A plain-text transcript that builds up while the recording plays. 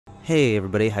Hey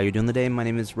everybody, how you doing today? My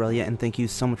name is Relia and thank you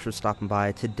so much for stopping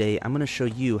by. Today I'm going to show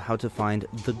you how to find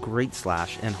the Great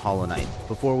Slash in Hollow Knight.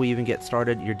 Before we even get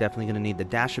started, you're definitely going to need the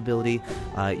dash ability,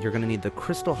 you're going to need the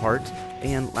Crystal Heart,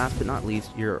 and last but not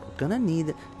least, you're going to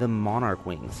need the Monarch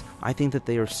Wings. I think that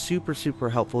they are super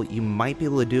helpful. You might be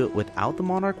able to do it without the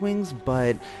Monarch Wings,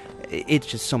 but it's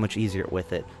just so much easier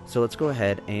with it. So let's go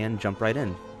ahead and jump right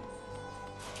in.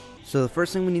 So the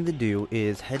first thing we need to do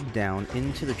is head down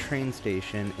into the train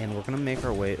station, and we're going to make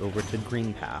our way over to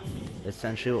Green Path.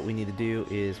 Essentially what we need to do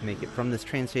is make it from this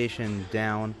train station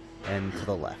down and to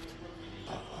the left.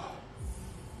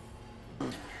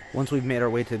 Once we've made our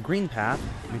way to Green Path,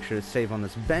 make sure to save on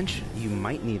this bench, you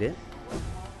might need it.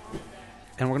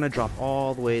 And we're going to drop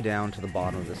all the way down to the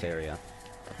bottom of this area.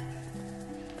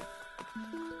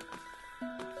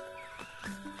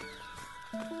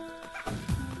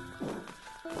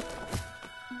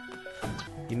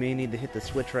 You may need to hit the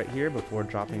switch right here before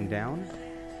dropping down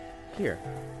here.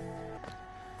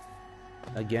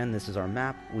 Again, this is our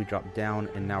map. We drop down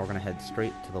and now we're going to head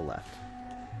straight to the left.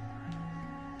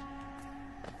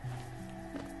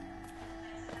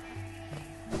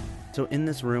 So in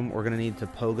this room, we're going to need to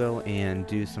pogo and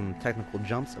do some technical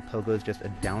jumps. A pogo is just a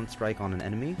down strike on an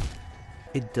enemy.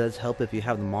 It does help if you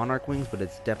have the Monarch Wings, but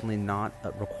it's definitely not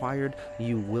required.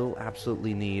 You will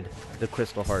absolutely need the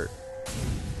Crystal Heart.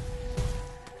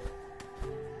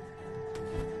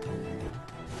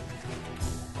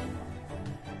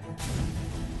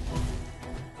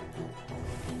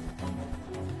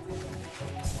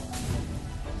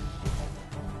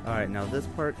 Alright, now this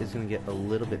part is going to get a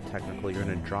little bit technical. You're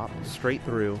going to drop straight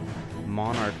through,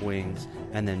 Monarch Wings,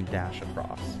 and then dash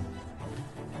across.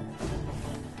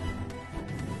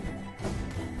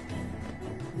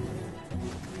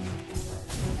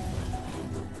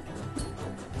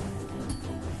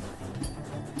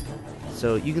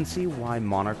 So you can see why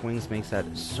Monarch Wings makes that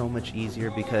so much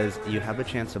easier, because you have a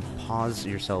chance to pause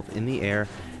yourself in the air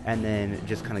and then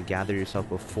just kind of gather yourself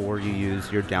before you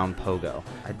use your down pogo.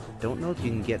 I don't know if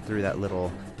you can get through that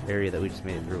little area that we just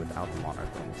made it through without the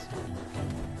Monarch Wings.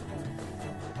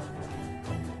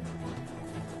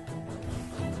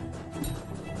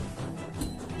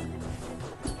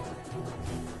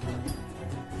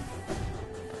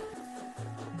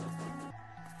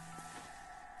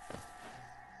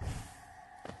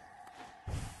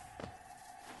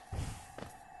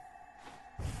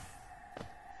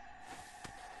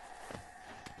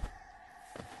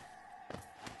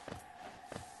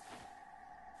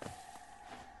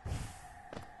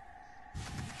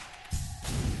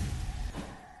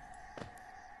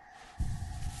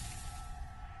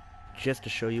 Just to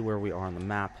show you where we are on the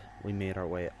map, we made our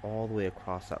way all the way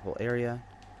across that whole area.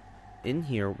 In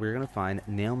here, we're going to find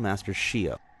Nailmaster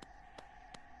Shio.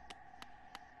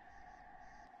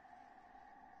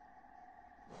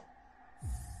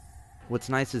 What's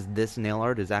nice is this nail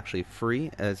art is actually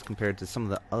free as compared to some of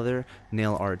the other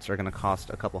nail arts are going to cost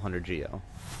a couple hundred geo.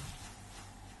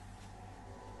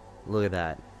 Look at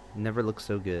that. Never looks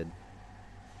so good.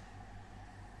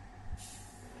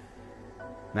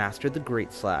 Master the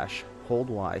Great Slash. Hold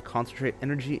Y. Concentrate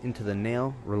energy into the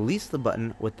nail. Release the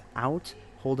button without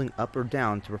holding up or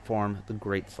down to perform the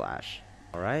Great Slash.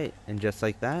 Alright, and just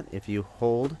like that, if you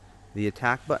hold the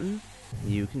attack button,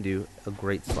 you can do a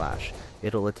Great Slash.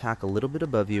 It'll attack a little bit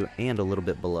above you and a little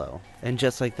bit below. And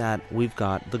just like that, we've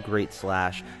got the Great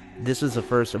Slash. This is the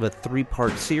first of a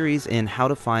 3-part series in how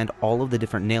to find all of the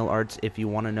different nail arts. If you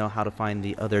want to know how to find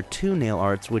the other 2 nail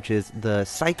arts, which is the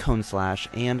Cyclone Slash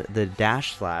and the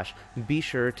Dash Slash, be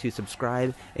sure to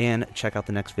subscribe and check out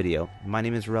the next video. My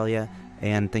name is Relia,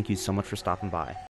 and thank you so much for stopping by.